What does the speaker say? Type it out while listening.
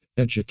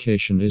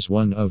Education is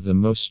one of the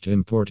most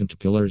important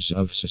pillars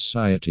of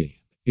society.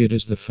 It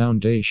is the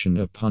foundation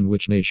upon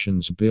which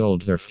nations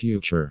build their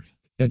future.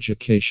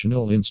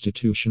 Educational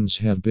institutions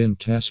have been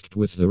tasked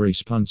with the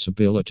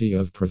responsibility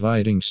of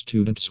providing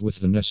students with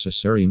the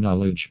necessary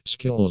knowledge,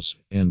 skills,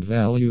 and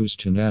values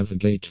to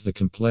navigate the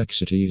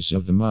complexities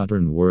of the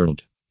modern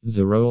world.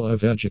 The role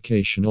of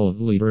educational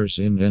leaders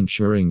in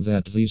ensuring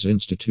that these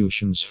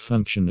institutions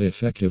function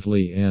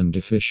effectively and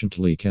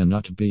efficiently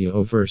cannot be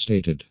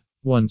overstated.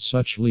 One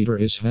such leader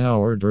is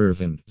Howard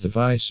Irvin, the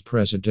Vice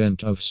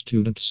President of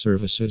Student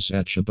Services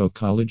at Chabot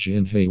College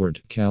in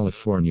Hayward,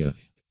 California.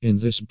 In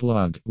this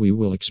blog, we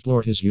will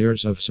explore his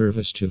years of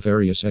service to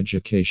various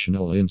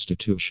educational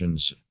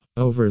institutions.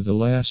 Over the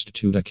last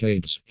 2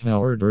 decades,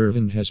 Howard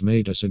Irvin has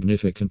made a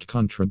significant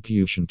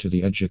contribution to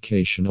the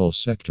educational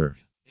sector.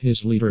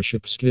 His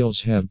leadership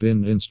skills have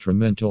been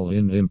instrumental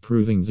in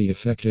improving the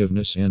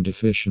effectiveness and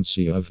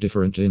efficiency of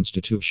different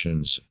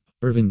institutions.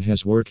 Irvin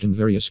has worked in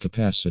various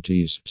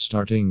capacities,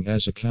 starting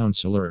as a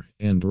counselor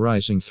and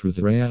rising through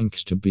the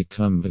ranks to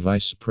become a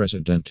vice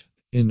president.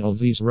 In all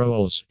these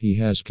roles, he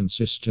has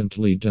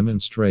consistently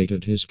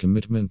demonstrated his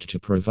commitment to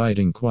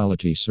providing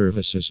quality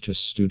services to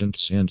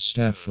students and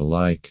staff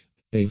alike.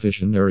 A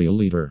visionary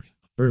leader.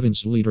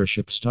 Irvin's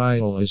leadership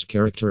style is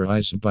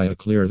characterized by a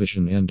clear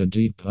vision and a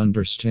deep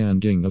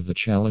understanding of the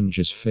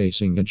challenges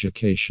facing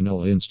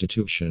educational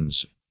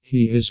institutions.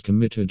 He is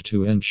committed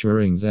to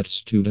ensuring that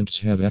students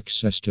have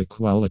access to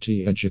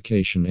quality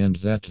education and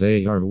that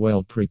they are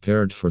well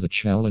prepared for the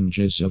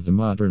challenges of the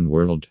modern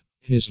world.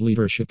 His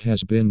leadership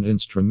has been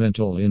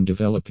instrumental in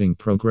developing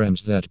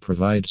programs that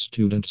provide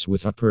students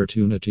with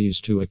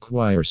opportunities to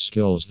acquire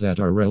skills that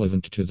are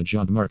relevant to the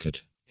job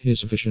market.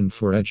 His vision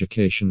for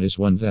education is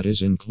one that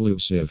is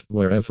inclusive,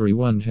 where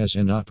everyone has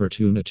an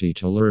opportunity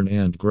to learn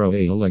and grow.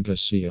 A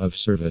legacy of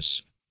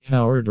service.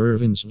 Howard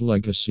Irvin's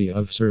legacy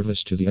of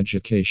service to the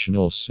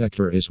educational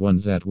sector is one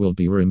that will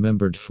be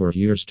remembered for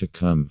years to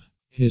come.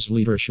 His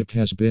leadership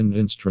has been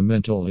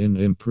instrumental in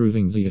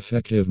improving the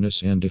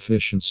effectiveness and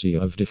efficiency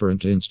of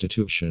different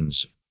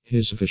institutions.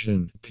 His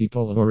vision,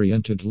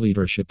 people-oriented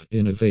leadership,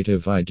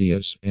 innovative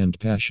ideas, and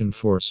passion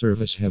for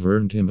service have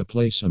earned him a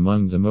place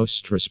among the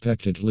most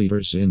respected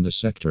leaders in the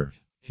sector.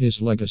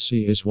 His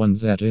legacy is one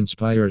that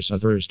inspires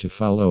others to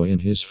follow in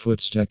his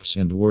footsteps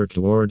and work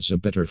towards a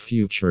better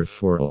future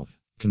for all.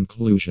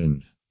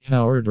 Conclusion.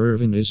 Howard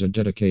Irvin is a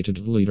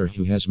dedicated leader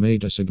who has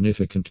made a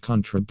significant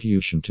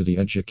contribution to the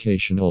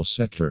educational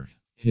sector.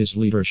 His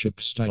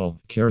leadership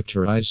style,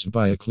 characterized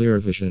by a clear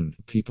vision,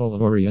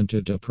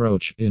 people-oriented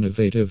approach,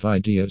 innovative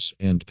ideas,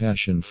 and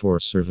passion for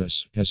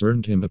service, has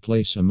earned him a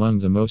place among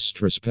the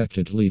most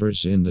respected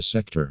leaders in the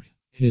sector.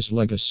 His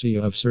legacy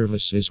of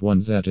service is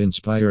one that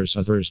inspires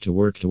others to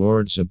work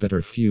towards a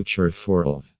better future for all.